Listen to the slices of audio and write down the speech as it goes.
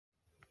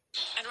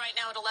And right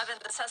now at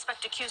 11, the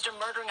suspect accused of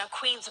murdering a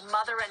Queens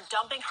mother and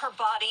dumping her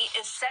body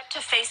is set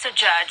to face a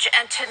judge.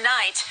 And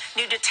tonight,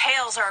 new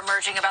details are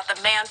emerging about the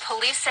man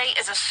police say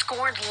is a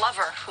scorned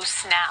lover who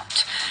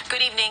snapped.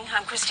 Good evening.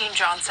 I'm Christine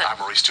Johnson. I'm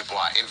Maurice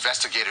Dubois.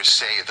 Investigators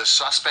say the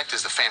suspect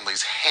is the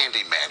family's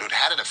handyman who'd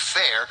had an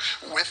affair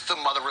with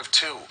the mother of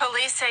two.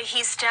 Police say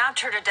he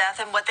stabbed her to death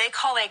in what they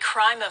call a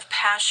crime of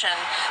passion.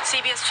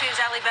 CBS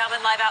 2's Ali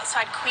Bauman live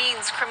outside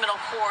Queens Criminal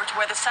Court,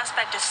 where the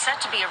suspect is set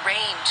to be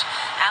arraigned.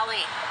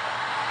 Ali.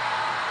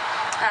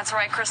 That's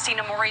right,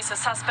 Christina. Maurice, the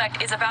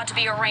suspect is about to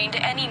be arraigned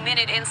any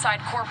minute inside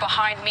court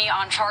behind me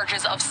on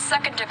charges of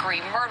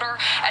second-degree murder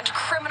and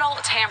criminal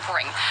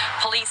tampering.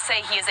 Police say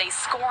he is a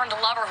scorned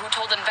lover who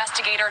told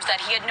investigators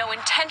that he had no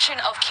intention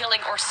of killing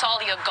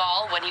Orsalia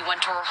Gall when he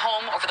went to her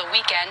home over the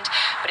weekend,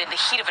 but in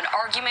the heat of an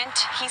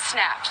argument, he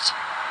snapped.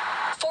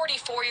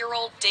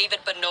 44-year-old David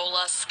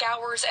Bonola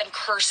scours and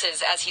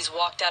curses as he's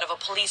walked out of a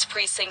police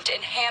precinct in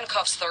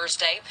handcuffs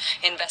Thursday.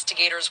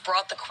 Investigators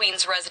brought the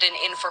Queens resident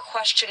in for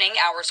questioning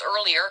hours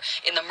earlier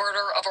in the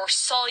murder of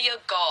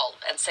Orsalia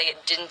Gall and say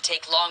it didn't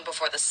take long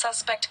before the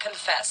suspect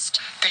confessed.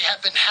 They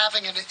have been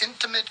having an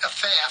intimate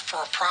affair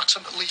for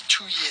approximately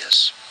 2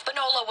 years.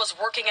 Bonola was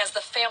working as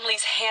the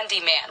family's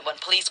handyman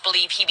when police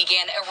believe he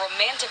began a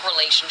romantic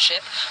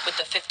relationship with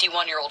the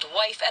 51-year-old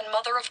wife and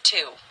mother of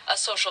two. A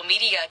social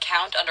media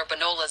account under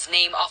Bonola's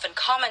name often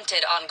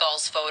commented on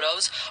Gall's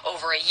photos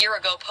over a year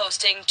ago,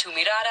 posting "Tu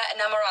mirada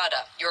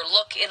enamorada," your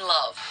look in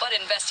love. But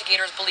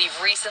investigators believe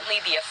recently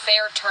the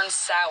affair turned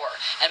sour,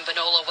 and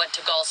Bonola went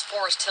to Gall's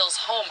Forest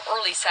Hills home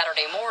early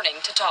Saturday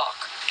morning to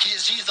talk. He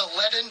is either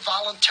let in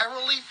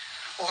voluntarily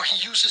or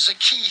he uses a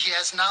key he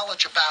has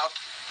knowledge about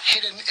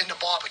hidden in the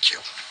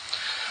barbecue.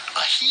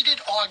 A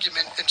heated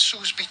argument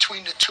ensues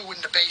between the two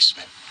in the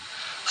basement.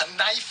 A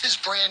knife is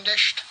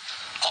brandished.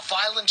 A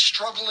violent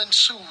struggle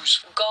ensues.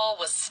 Gall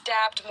was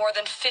stabbed more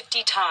than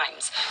 50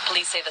 times.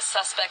 Police say the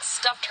suspect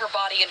stuffed her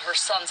body in her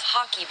son's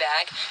hockey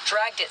bag,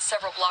 dragged it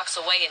several blocks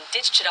away, and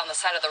ditched it on the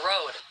side of the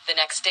road. The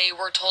next day,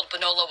 we're told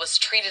Bonola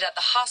was treated at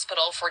the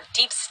hospital for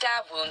deep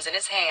stab wounds in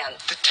his hand.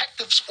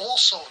 Detectives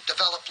also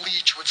developed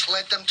leads which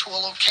led them to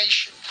a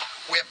location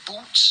where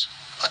boots,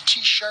 a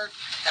T-shirt,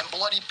 and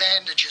bloody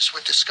bandages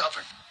were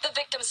discovered. The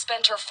victim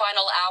spent her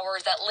final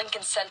hours at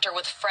Lincoln Center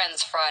with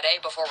friends Friday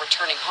before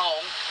returning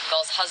home.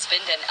 Gall's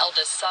husband and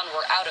eldest son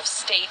were out of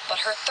state,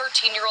 but her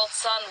 13-year-old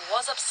son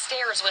was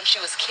upstairs when she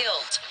was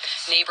killed.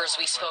 Neighbors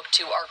we spoke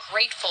to are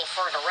grateful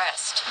for an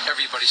arrest.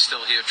 Everybody's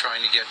still here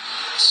trying to get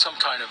some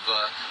kind of,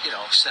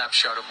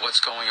 snapshot of what's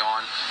going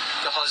on.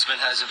 The husband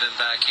hasn't been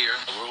back here.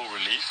 We're all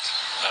relieved,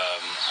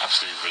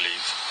 absolutely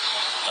relieved.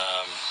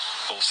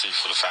 Also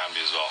for the family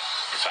as well,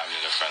 the family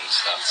and their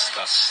friends.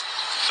 That's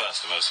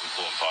first and most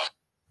important part.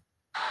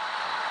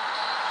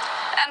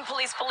 And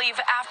police believe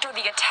after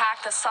the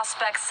attack, the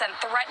suspect sent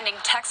threatening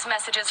text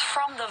messages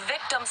from the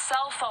victim's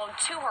cell phone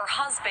to her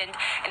husband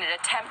in an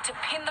attempt to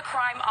pin the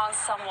crime on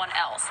someone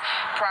else.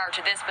 Prior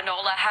to this,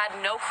 Bonola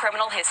had no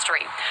criminal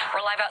history.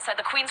 We're live outside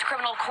the Queens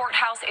Criminal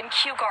Courthouse in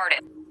Kew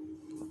Gardens.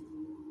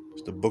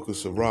 It's the Book of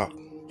Sirach,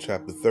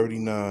 chapter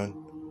 39,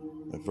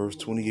 and verse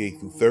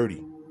 28 through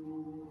 30.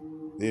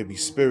 There be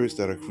spirits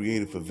that are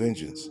created for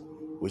vengeance,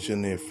 which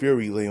in their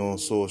fury lay on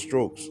sore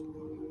strokes.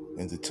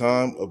 In the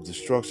time of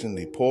destruction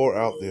they pour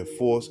out their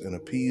force and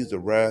appease the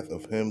wrath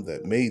of him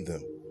that made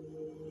them.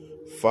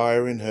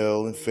 Fire and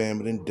hell and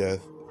famine and death,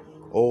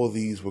 all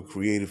these were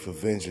created for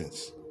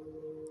vengeance.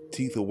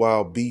 Teeth of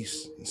wild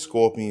beasts and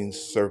scorpions,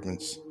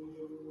 serpents,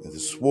 and the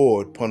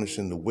sword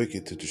punishing the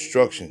wicked to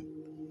destruction.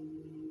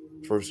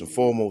 First and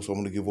foremost, I'm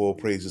going to give all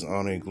praises,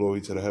 honor, and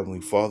glory to the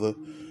Heavenly Father,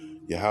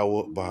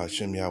 Yahweh,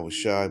 Bahashem Yahweh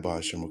Shai,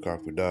 Bahashem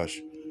Rakakwadash.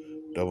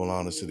 Double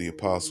honors to the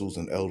apostles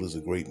and elders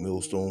of Great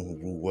Millstone who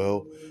rule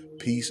well.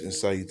 Peace and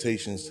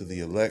salutations to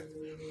the elect.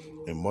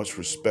 And much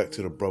respect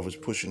to the brothers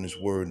pushing this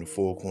word in the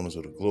four corners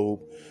of the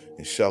globe.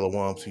 And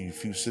shalom to you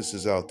few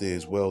sisters out there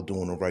as well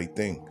doing the right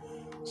thing.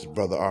 This is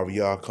Brother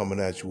Ariah coming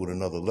at you with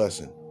another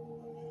lesson.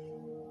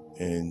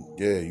 And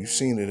yeah, you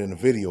seen it in the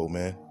video,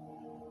 man.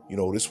 You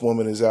know, this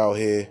woman is out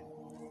here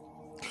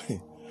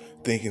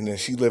thinking that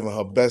she living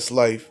her best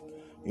life.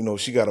 You know,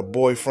 she got a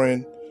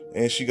boyfriend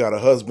and she got a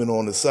husband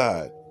on the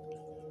side.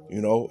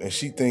 You know, and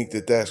she think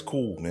that that's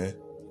cool, man.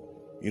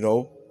 You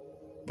know,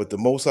 but the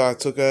Most High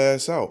took her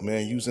ass out,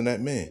 man, using that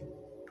man.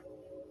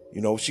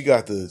 You know, she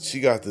got the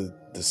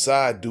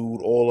side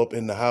dude all up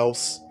in the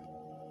house,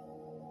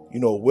 you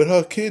know, with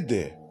her kid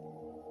there.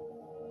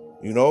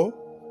 You know,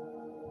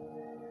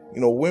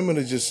 women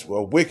are just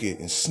wicked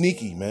and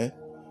sneaky, man.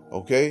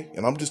 Okay,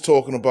 and I'm just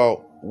talking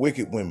about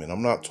wicked women.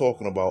 I'm not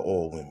talking about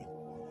all women.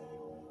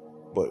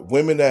 But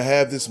women that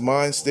have this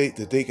mind state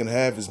that they can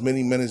have as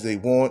many men as they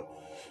want,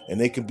 and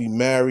they can be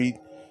married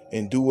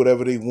and do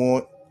whatever they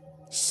want,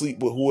 sleep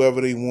with whoever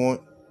they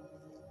want.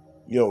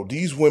 You know,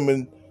 these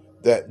women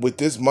that with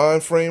this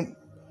mind frame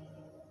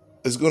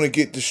is going to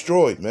get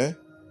destroyed, man,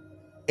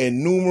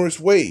 in numerous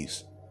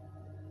ways.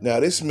 Now,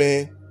 this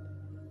man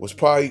was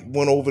probably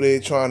went over there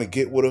trying to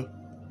get with her,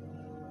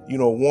 you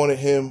know, wanted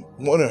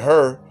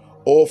her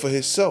all for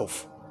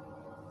himself.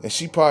 And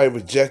she probably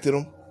rejected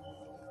him.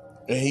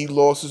 And he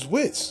lost his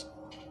wits.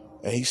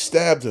 And he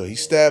stabbed her. He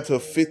stabbed her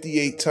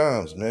 58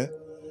 times, man.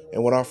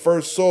 And when I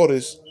first saw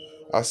this,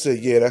 I said,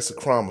 yeah, that's a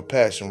crime of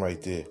passion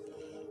right there.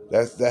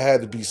 That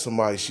had to be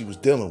somebody she was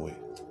dealing with.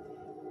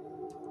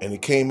 And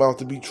it came out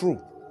to be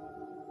true.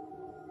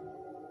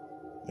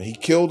 And he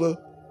killed her,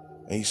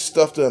 and he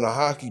stuffed her in a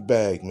hockey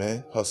bag,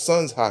 man. Her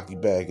son's hockey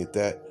bag at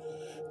that.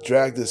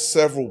 Dragged her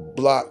several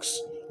blocks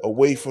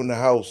away from the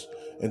house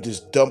and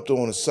just dumped her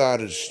on the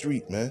side of the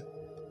street, man.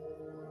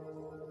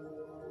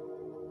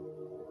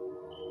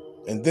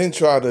 And then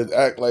tried to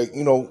act like,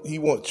 you know,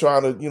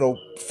 trying to, you know,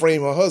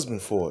 frame her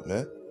husband for it,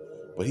 man.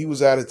 But he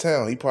was out of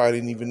town. He probably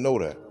didn't even know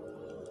that.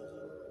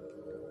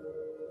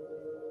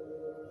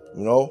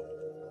 You know?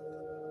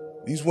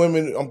 These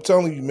women, I'm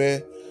telling you,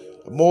 man,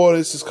 more of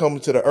this is coming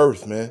to the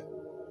earth, man.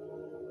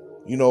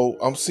 You know,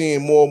 I'm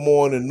seeing more and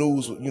more in the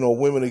news, you know,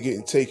 women are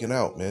getting taken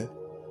out, man.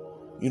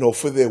 You know,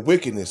 for their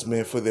wickedness,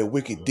 man, for their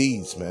wicked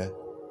deeds, man.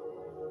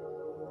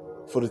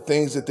 For the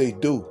things that they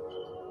do.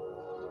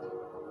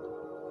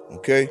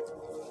 Okay?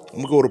 I'm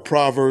going to go to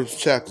Proverbs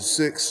chapter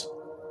 6.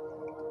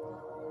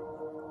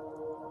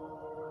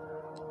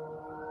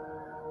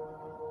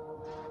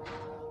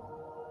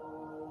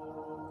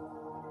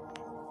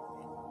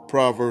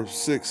 Proverbs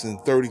 6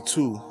 and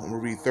 32. I'm going to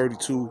read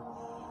 32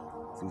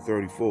 through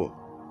 34.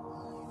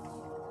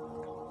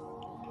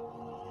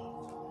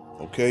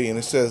 Okay, and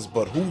it says,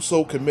 but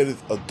whoso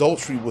committeth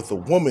adultery with a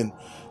woman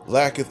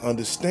lacketh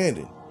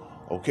understanding.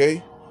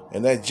 Okay?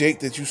 And that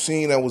Jake that you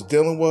seen that was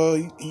dealing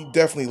with her, he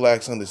definitely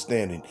lacks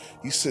understanding.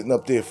 He's sitting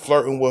up there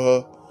flirting with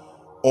her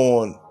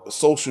on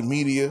social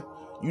media.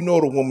 You know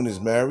the woman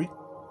is married,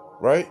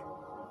 right?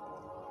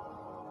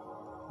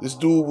 This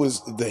dude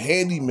was the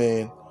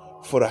handyman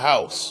for the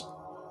house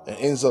and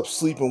ends up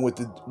sleeping with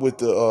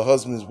the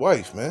husband's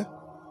wife, man.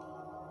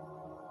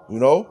 You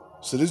know?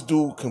 So this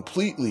dude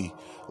completely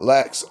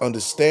lacks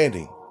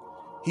understanding.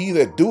 He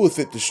that doeth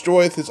it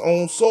destroyeth his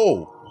own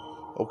soul.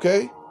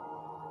 Okay?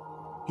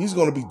 He's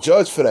going to be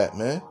judged for that,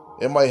 man.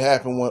 It might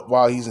happen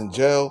while he's in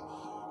jail.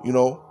 You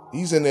know,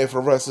 he's in there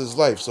for the rest of his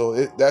life.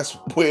 So that's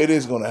where it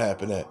is going to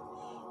happen at.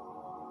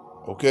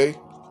 Okay?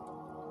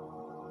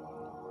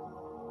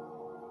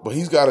 But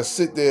he's got to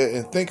sit there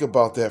and think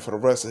about that for the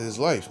rest of his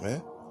life,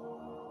 man.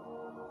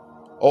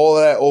 All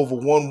of that over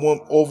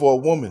a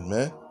woman,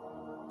 man.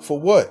 For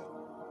what?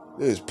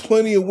 There's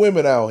plenty of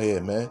women out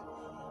here, man.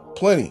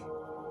 Plenty.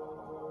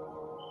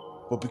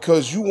 But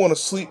because you want to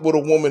sleep with a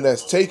woman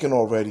that's taken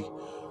already,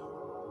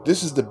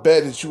 this is the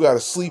bed that you got to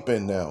sleep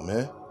in now,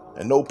 man.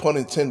 And no pun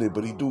intended,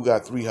 but he do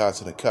got 3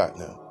 hots in a cot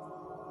now.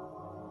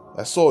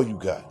 That's all you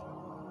got.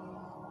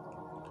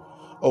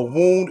 A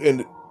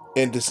wound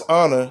and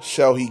dishonor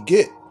shall he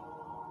get,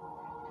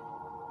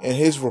 and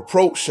his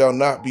reproach shall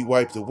not be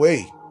wiped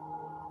away.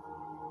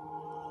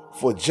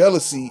 For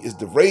jealousy is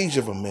the rage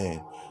of a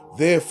man,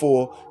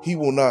 therefore he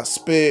will not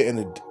spare in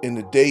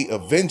the day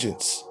of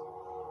vengeance.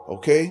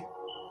 Okay?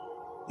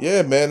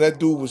 Yeah, man, that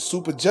dude was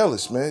super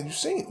jealous, man. You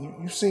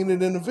seen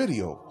it in the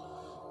video.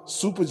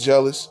 Super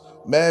jealous,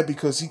 mad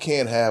because he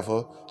can't have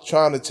her,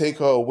 trying to take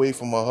her away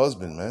from her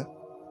husband, man.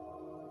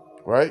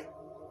 Right?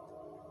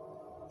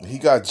 He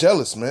got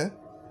jealous, man.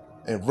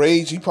 And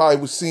rage, he probably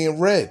was seeing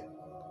red.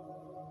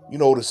 You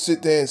know, to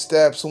sit there and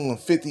stab someone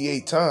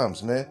 58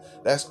 times, man.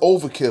 That's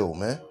overkill,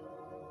 man.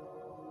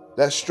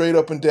 That's straight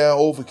up and down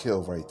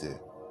overkill right there.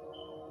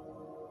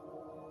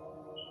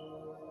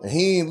 And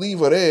he didn't leave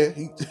her there.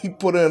 He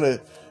put her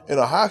in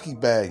a hockey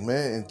bag,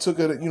 man, and took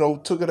her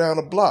down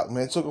the block,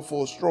 man. Took her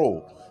for a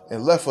stroll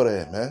and left her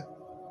there, man.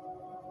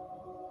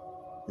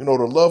 You know,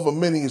 the love of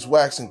many is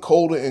waxing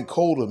colder and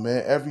colder,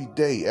 man, every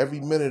day, every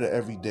minute of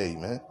every day,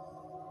 man.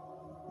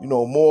 You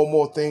know, more and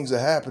more things are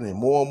happening.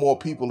 More and more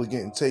people are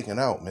getting taken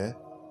out, man.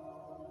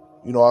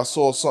 You know, I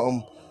saw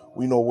something,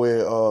 you know, where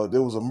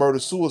there was a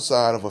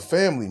murder-suicide of a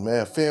family,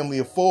 man, a family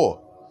of 4.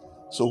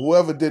 So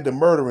whoever did the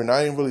murdering,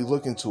 I didn't really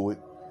look into it.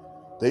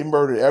 They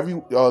murdered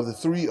the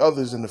 3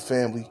 others in the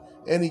family,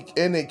 and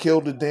they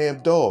killed the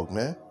damn dog,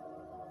 man.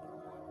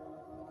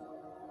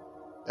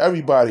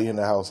 Everybody in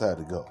the house had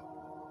to go,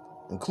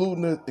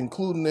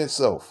 including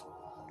itself.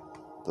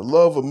 The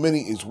love of many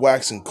is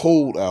waxing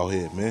cold out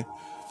here, man.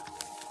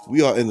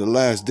 We are in the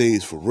last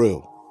days for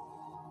real.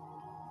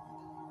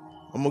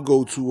 I'm gonna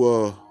go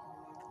to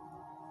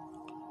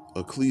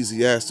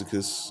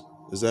Ecclesiasticus.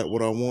 Is that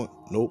what I want?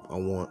 Nope, I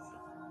want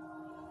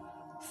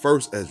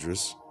First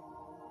Esdras.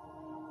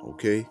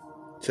 Okay,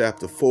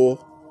 chapter 4.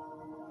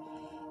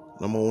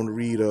 I'm going to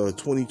read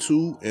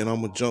 22, and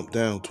I'm going to jump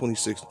down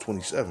 26 and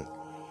 27.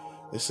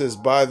 It says,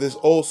 by this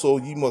also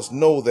ye must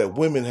know that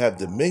women have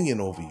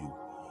dominion over you.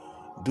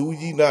 Do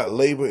ye not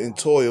labor and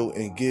toil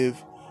and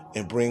give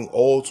and bring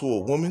all to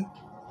a woman?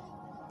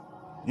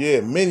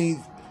 Yeah, many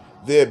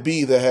there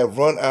be that have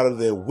run out of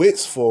their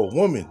wits for a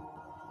woman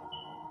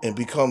and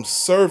become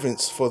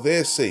servants for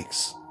their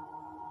sakes.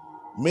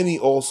 Many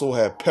also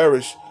have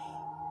perished,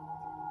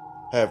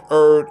 have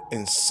erred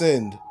and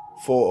sinned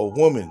for a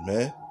woman,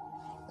 man.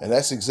 And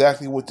that's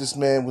exactly what this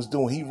man was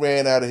doing. He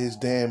ran out of his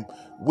damn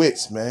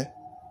wits, man.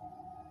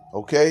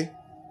 Okay?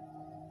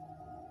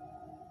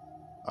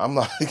 I'm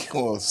not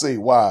going to say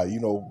why. You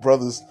know,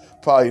 brothers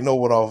probably know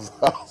what I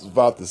was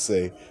about to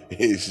say.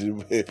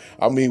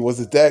 I mean, was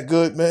it that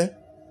good, man?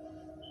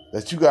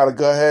 That you got to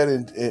go ahead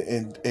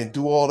and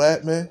do all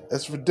that, man?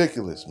 That's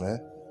ridiculous,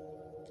 man.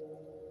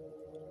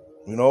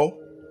 You know?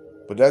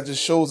 But that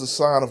just shows a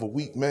sign of a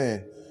weak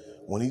man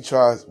when he's,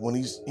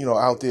 you know,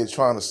 out there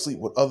trying to sleep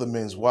with other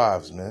men's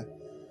wives, man.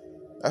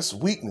 That's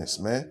weakness,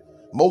 man.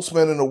 Most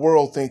men in the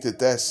world think that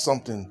that's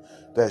something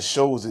that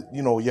shows that,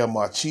 you know, you're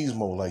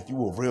machismo, like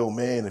you a real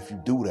man if you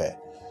do that.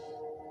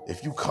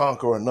 If you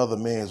conquer another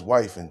man's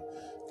wife and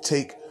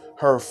take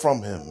her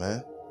from him,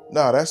 man.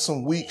 Nah, that's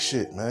some weak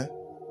shit, man.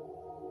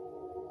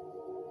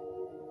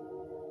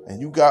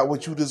 And you got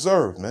what you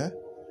deserve, man.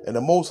 And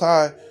the Most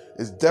High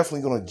is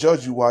definitely going to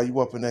judge you while you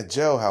up in that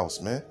jailhouse,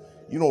 man.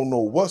 You don't know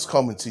what's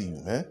coming to you,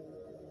 man.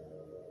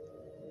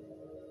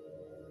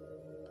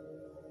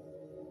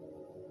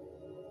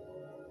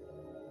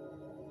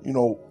 You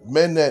know,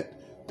 men that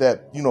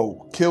you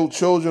know, kill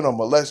children or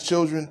molest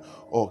children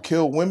or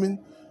kill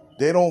women,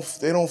 they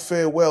don't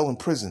fare well in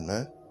prison,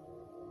 man.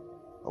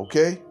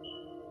 Okay?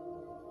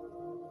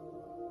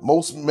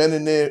 Most men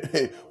in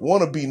there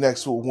want to be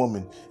next to a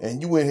woman,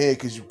 and you in here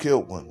because you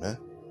killed one, man.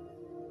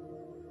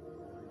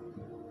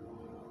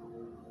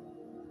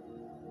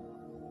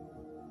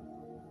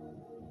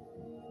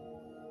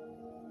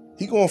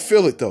 He gonna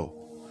feel it, though.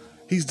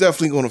 He's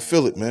definitely gonna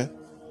feel it, man.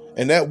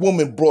 And that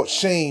woman brought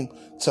shame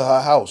to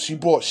her house. She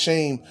brought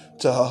shame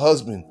to her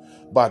husband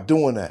by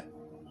doing that.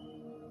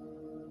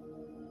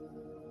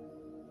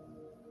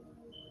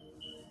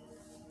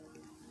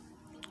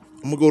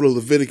 I'm going to go to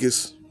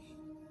Leviticus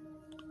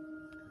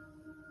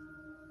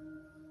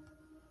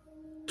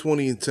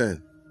 20 and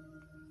 10.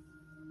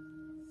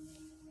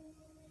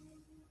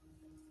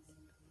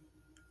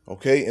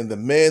 Okay, and the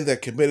man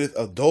that committeth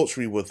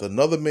adultery with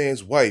another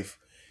man's wife,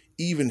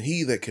 even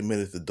he that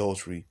committeth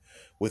adultery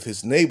with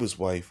his neighbor's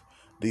wife,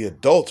 the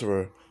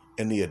adulterer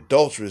and the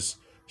adulteress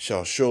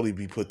shall surely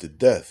be put to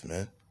death,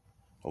 man.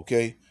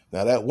 Okay?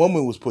 Now that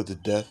woman was put to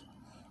death,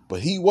 but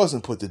he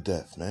wasn't put to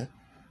death, man.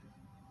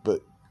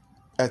 But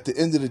at the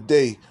end of the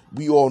day,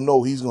 we all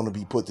know he's going to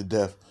be put to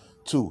death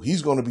too.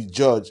 He's going to be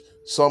judged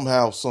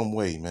somehow, some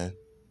way, man.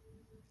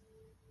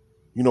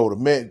 You know, the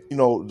man, you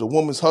know, the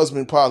woman's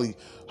husband probably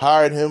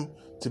hired him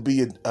to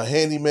be a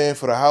handyman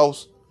for the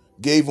house,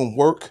 gave him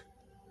work,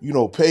 you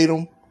know, paid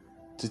him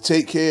to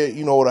take care,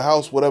 you know, of the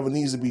house, whatever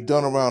needs to be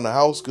done around the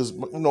house. Because,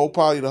 you know,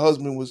 probably the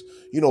husband was,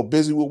 you know,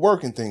 busy with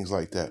work and things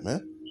like that,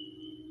 man.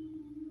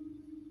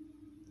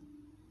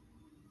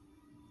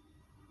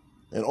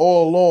 And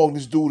all along,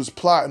 this dude is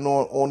plotting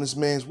on this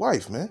man's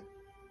wife, man.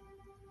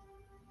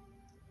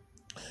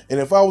 And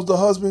if I was the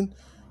husband,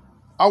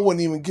 I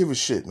wouldn't even give a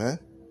shit, man.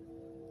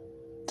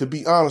 To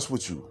be honest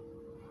with you.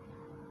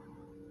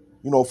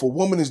 You know, if a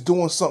woman is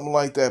doing something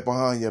like that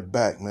behind your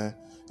back, man,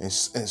 and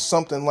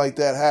something like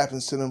that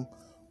happens to them,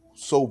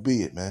 so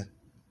be it, man.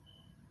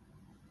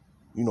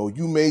 You know,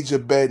 you made your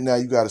bed, now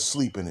you got to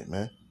sleep in it,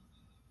 man.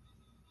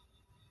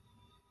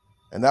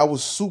 And that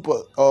was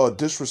super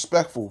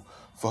disrespectful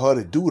for her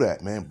to do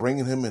that, man.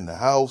 Bringing him in the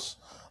house,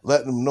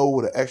 letting him know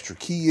where the extra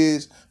key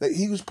is. That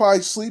he was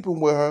probably sleeping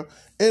with her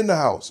in the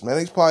house, man.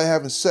 He's probably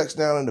having sex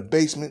down in the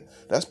basement.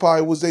 That's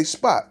probably was their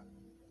spot.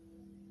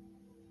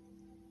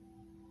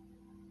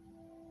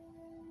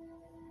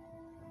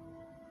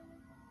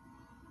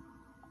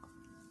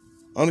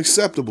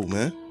 Unacceptable,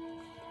 man.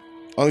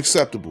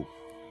 Unacceptable.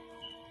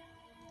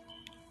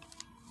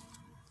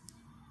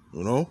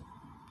 You know?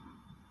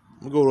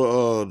 I'm going to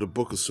go to the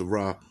book of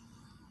Sirach.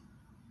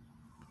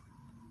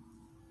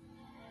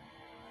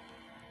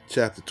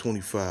 Chapter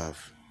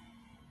 25.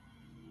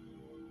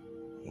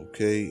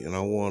 Okay, and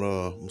I want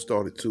to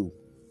start at 2.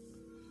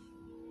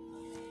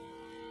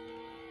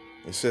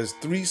 It says,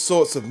 3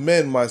 sorts of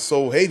men my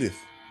soul hateth,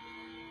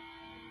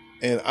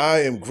 and I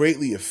am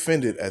greatly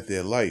offended at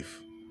their life.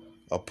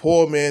 A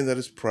poor man that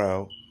is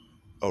proud,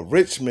 a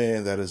rich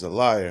man that is a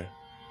liar,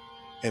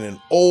 and an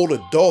old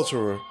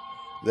adulterer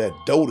that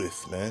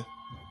doteth, man.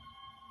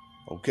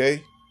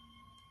 Okay?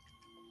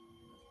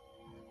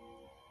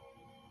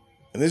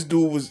 And this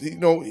dude was, you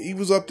know, he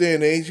was up there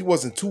in age. He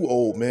wasn't too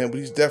old, man, but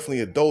he's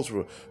definitely an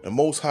adulterer. The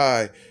Most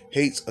High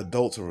hates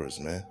adulterers,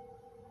 man.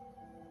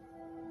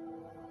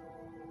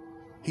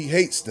 He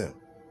hates them.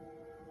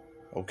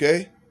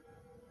 Okay?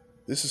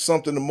 This is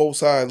something the Most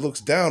High looks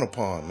down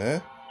upon,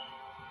 man.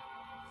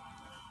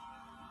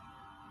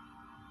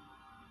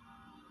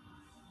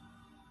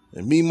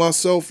 And me,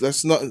 myself,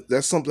 that's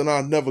something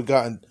I've never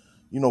gotten,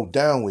 you know,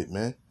 down with,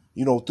 man.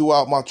 You know,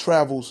 throughout my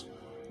travels,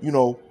 you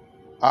know,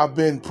 I've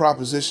been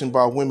propositioned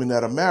by women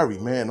that are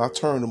married, man. I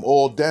turned them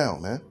all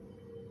down, man.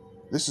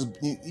 This is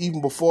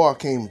even before I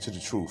came into the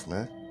truth,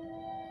 man.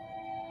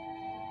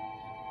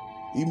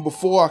 Even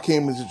before I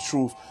came into the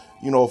truth,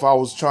 you know, if I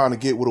was trying to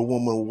get with a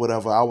woman or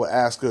whatever, I would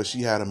ask her if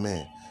she had a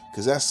man.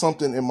 Because that's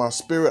something in my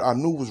spirit I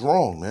knew was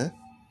wrong, man.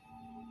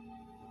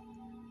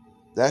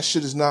 That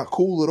shit is not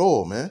cool at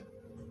all, man.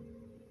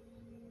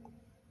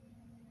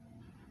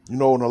 You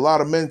know, and a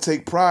lot of men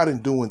take pride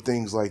in doing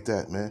things like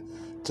that, man,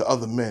 to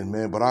other men,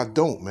 man. But I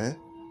don't, man.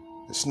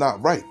 It's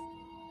not right.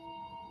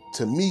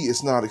 To me,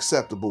 it's not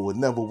acceptable. It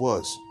never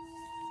was.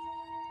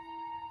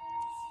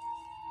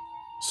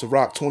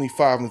 Sirach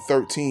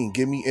 25:13,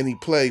 give me any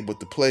plague but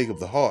the plague of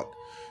the heart,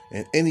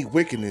 and any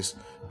wickedness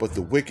but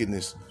the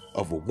wickedness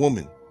of a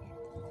woman.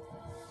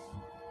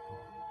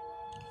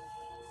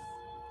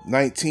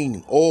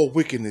 19, all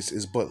wickedness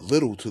is but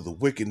little to the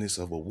wickedness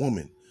of a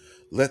woman.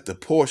 Let the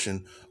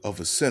portion of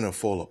a sinner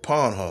fall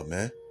upon her,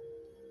 man.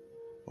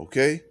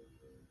 Okay?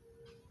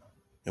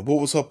 And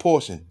what was her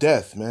portion?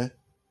 Death, man.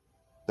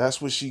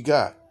 That's what she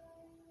got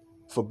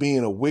for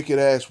being a wicked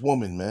ass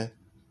woman, man.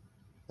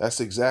 That's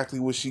exactly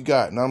what she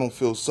got. And I don't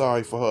feel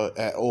sorry for her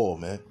at all,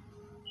 man.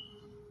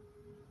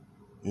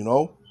 You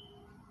know?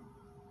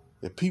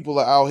 If people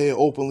are out here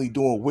openly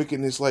doing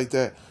wickedness like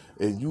that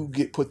and you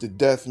get put to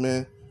death,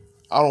 man,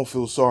 I don't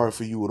feel sorry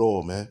for you at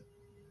all, man.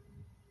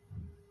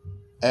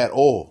 At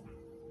all.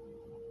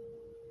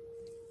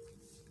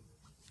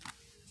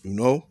 You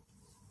know?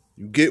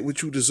 You get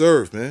what you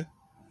deserve, man.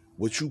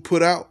 What you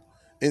put out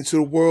into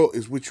the world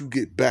is what you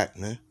get back,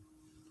 man.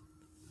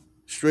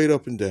 Straight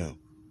up and down.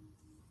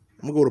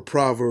 I'm going to go to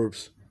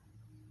Proverbs.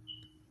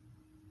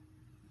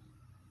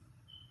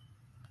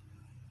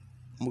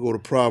 I'm going to go to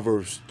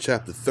Proverbs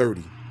chapter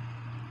 30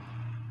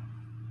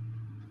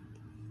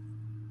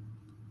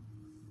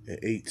 and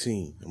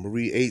 18. I'm going to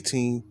read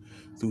 18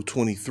 through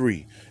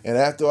 23. And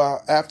after I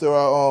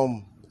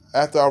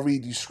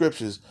read these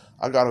scriptures,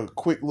 I got a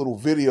quick little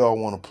video I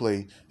want to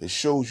play that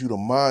shows you the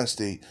mind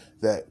state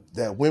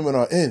that women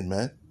are in,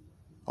 man.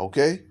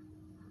 Okay?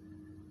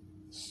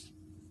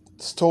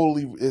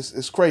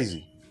 It's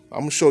crazy.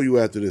 I'm going to show you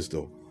after this,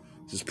 though.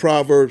 This is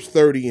Proverbs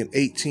 30 and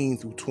 18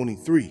 through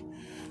 23.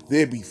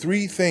 There be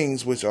 3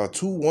 things which are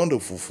too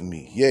wonderful for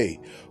me, yea,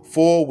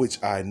 4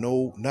 which I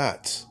know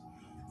not.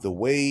 The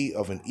way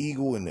of an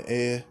eagle in the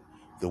air,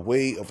 the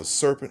way of a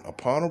serpent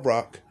upon a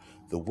rock,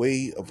 the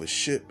way of a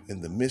ship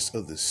in the midst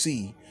of the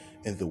sea,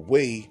 and the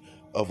way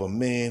of a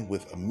man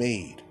with a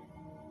maid.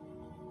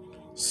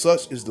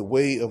 Such is the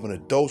way of an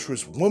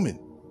adulterous woman.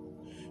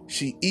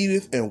 She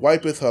eateth and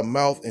wipeth her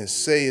mouth and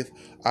saith,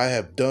 I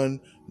have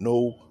done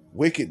no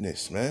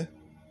wickedness, man.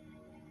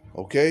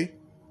 Okay?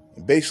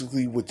 And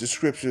basically what the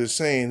scripture is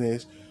saying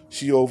is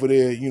she over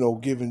there,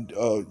 giving,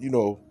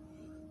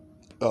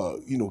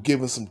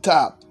 giving some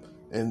top,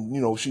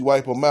 and, she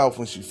wipe her mouth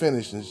when she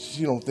finished and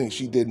she don't think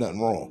she did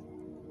nothing wrong.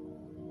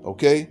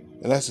 Okay?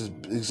 And that's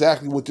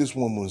exactly what this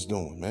woman was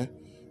doing, man.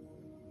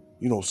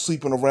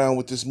 Sleeping around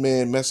with this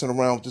man, messing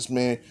around with this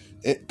man,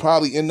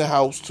 probably in the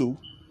house too.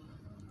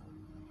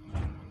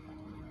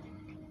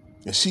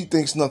 And she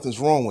thinks nothing's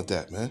wrong with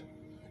that, man.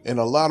 And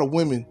a lot of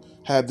women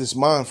have this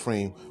mind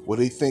frame where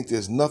they think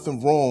there's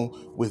nothing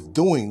wrong with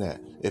doing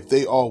that if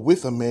they are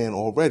with a man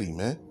already,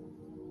 man.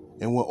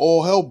 And when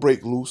all hell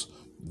break loose,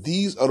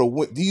 these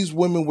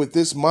women with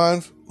this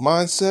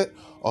mindset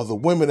are the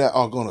women that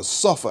are going to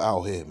suffer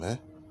out here, man.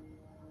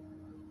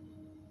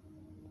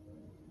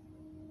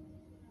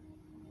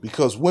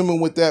 Because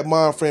women with that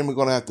mind frame are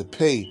going to have to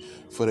pay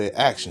for their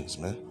actions,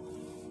 man.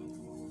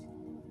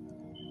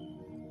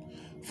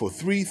 For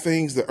 3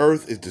 things the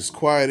earth is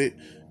disquieted,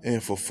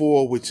 and for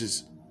 4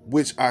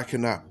 which I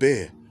cannot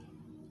bear.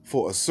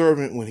 For a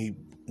servant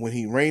when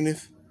he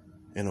reigneth,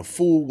 and a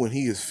fool when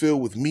he is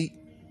filled with meat,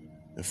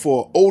 and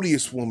for an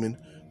odious woman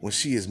when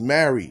she is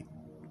married.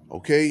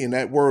 Okay, and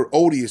that word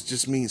odious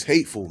just means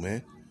hateful,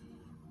 man.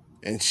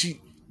 And she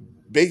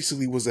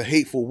basically was a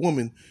hateful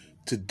woman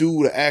to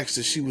do the acts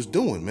that she was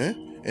doing,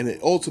 man. And it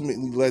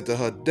ultimately led to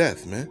her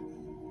death, man.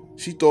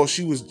 She thought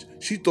she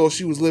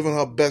was living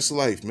her best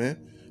life,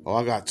 man. Oh,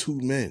 I got 2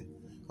 men.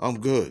 I'm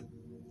good.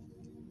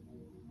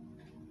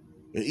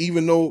 And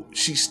even though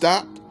she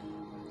stopped,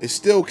 it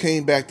still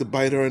came back to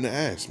bite her in the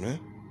ass, man.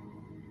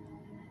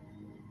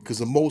 Because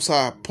the Most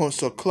High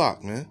punched her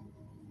clock, man.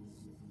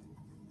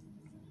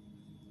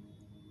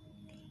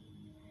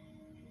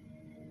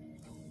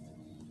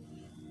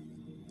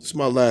 This is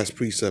my last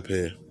precept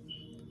here.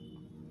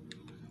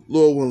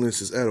 Lord willing,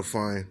 this is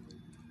edifying.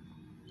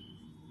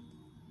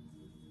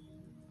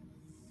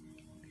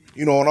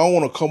 And I don't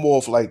want to come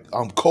off like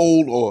I'm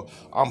cold or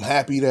I'm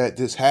happy that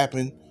this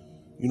happened,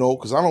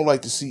 because I don't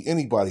like to see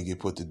anybody get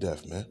put to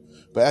death, man.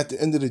 But at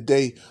the end of the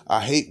day,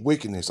 I hate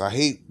wickedness. I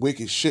hate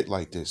wicked shit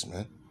like this,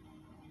 man.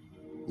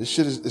 This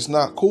shit it's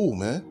not cool,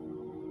 man.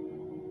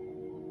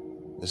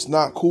 It's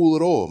not cool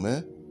at all,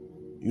 man.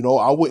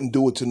 I wouldn't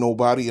do it to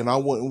nobody, and I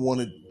wouldn't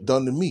want it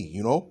done to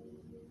me,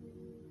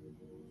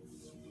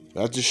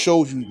 That just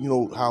shows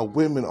you, how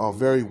women are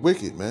very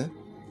wicked, man.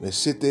 They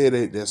sit there,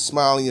 they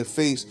smile in your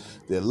face,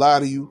 they lie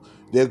to you,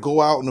 they'll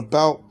go out and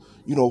about,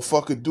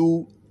 fuck a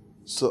dude,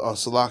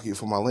 Salakia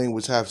for my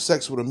language, have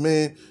sex with a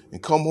man,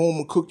 and come home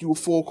and cook you a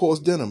 4-course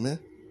dinner, man.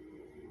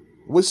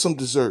 With some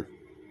dessert.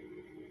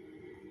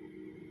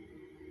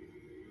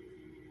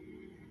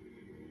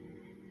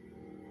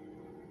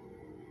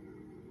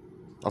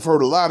 I've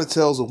heard a lot of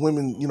tales of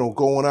women,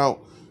 going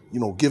out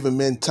giving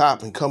men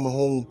top and coming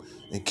home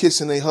and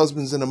kissing their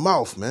husbands in the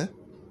mouth, man.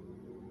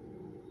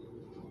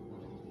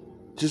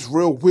 Just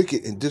real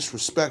wicked and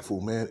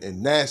disrespectful, man,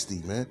 and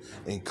nasty, man,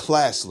 and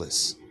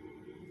classless.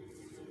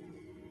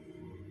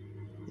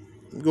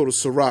 Let me go to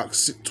Sirach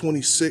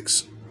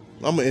 26.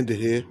 I'm going to end it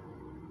here.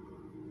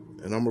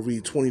 And I'm going to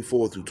read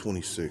 24 through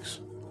 26.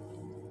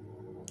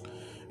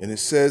 And it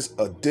says,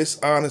 a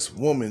dishonest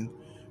woman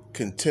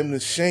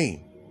contemneth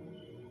shame,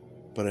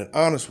 but an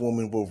honest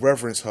woman will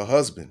reverence her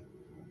husband.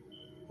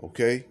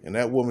 Okay? And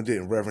that woman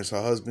didn't reverence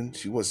her husband.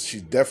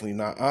 She's definitely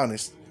not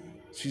honest.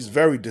 She's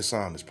very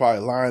dishonest.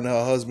 Probably lying to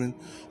her husband.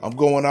 I'm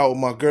going out with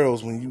my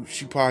girls when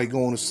she probably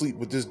going to sleep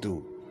with this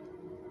dude.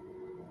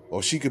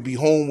 Or she could be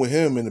home with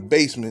him in the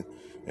basement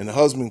and the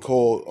husband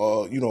called,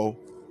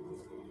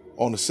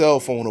 on the cell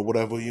phone or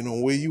whatever,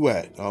 where you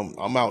at?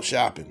 I'm out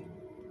shopping.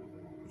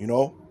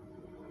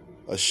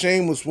 A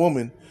shameless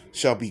woman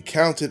shall be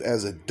counted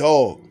as a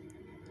dog,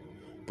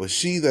 but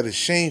she that is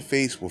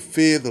shamefaced will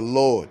fear the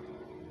Lord.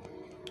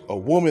 A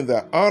woman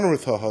that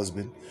honoreth her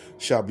husband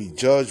shall be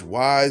judged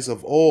wise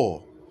of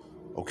all.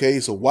 Okay,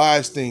 it's a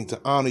wise thing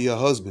to honor your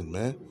husband,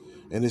 man.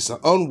 And it's an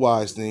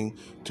unwise thing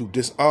to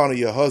dishonor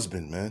your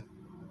husband, man.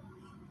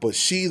 But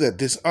she that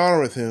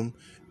dishonoreth him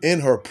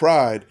in her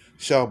pride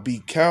shall be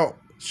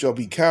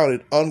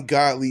counted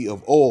ungodly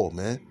of all,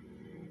 man.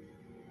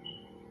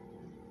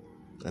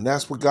 And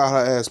that's what got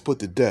her ass put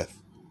to death.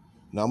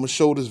 Now I'm going to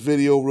show this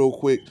video real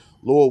quick.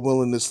 Lord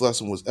willing, this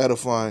lesson was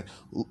edifying.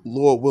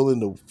 Lord willing,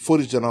 the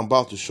footage that I'm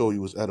about to show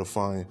you was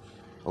edifying.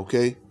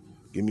 Okay?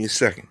 Give me a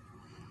second.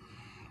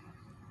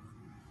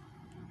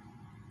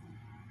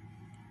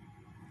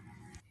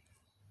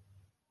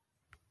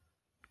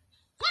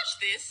 Watch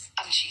this.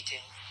 I'm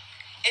cheating.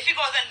 If he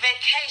goes on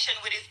vacation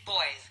with his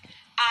boys,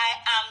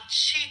 I am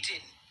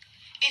cheating.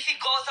 If he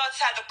goes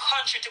outside the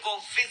country to go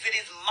visit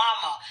his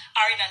mama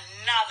or in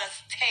another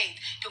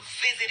state to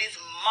visit his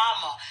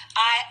mama,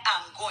 I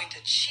am going to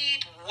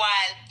cheat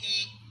while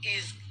he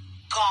is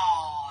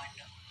gone.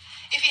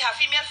 If he have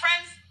female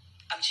friends,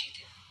 I'm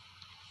cheating.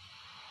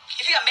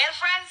 If he have male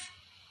friends,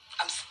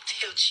 I'm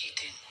still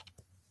cheating.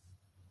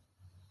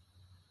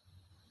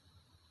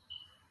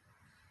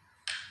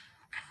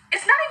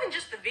 It's not even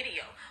just the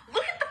video.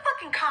 Look at the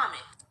fucking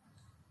comments.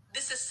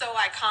 This is so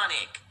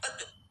iconic.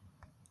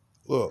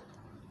 Look.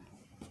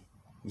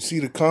 You see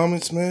the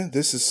comments, man?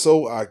 This is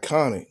so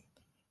iconic.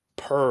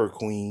 Purr,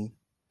 queen.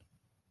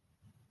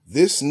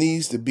 This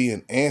needs to be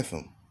an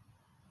anthem.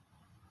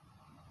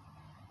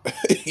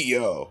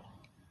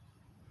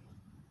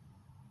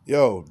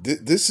 Yo,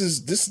 this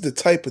is the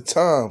type of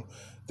time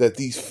that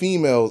these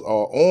females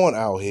are on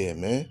out here,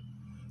 man.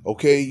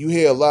 Okay, you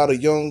hear a lot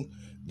of young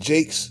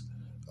jakes,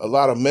 a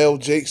lot of male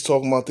jakes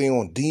talking about they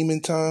on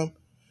demon time.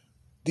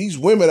 These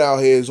women out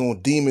here is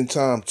on demon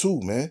time too,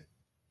 man.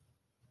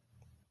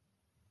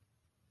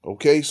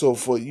 Okay, so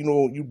for,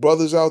 you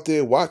brothers out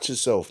there, watch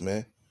yourself,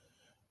 man.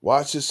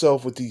 Watch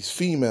yourself with these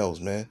females,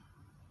 man.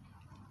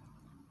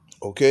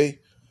 Okay?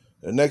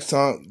 Till the next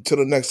time,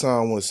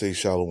 I want to say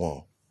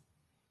shalom.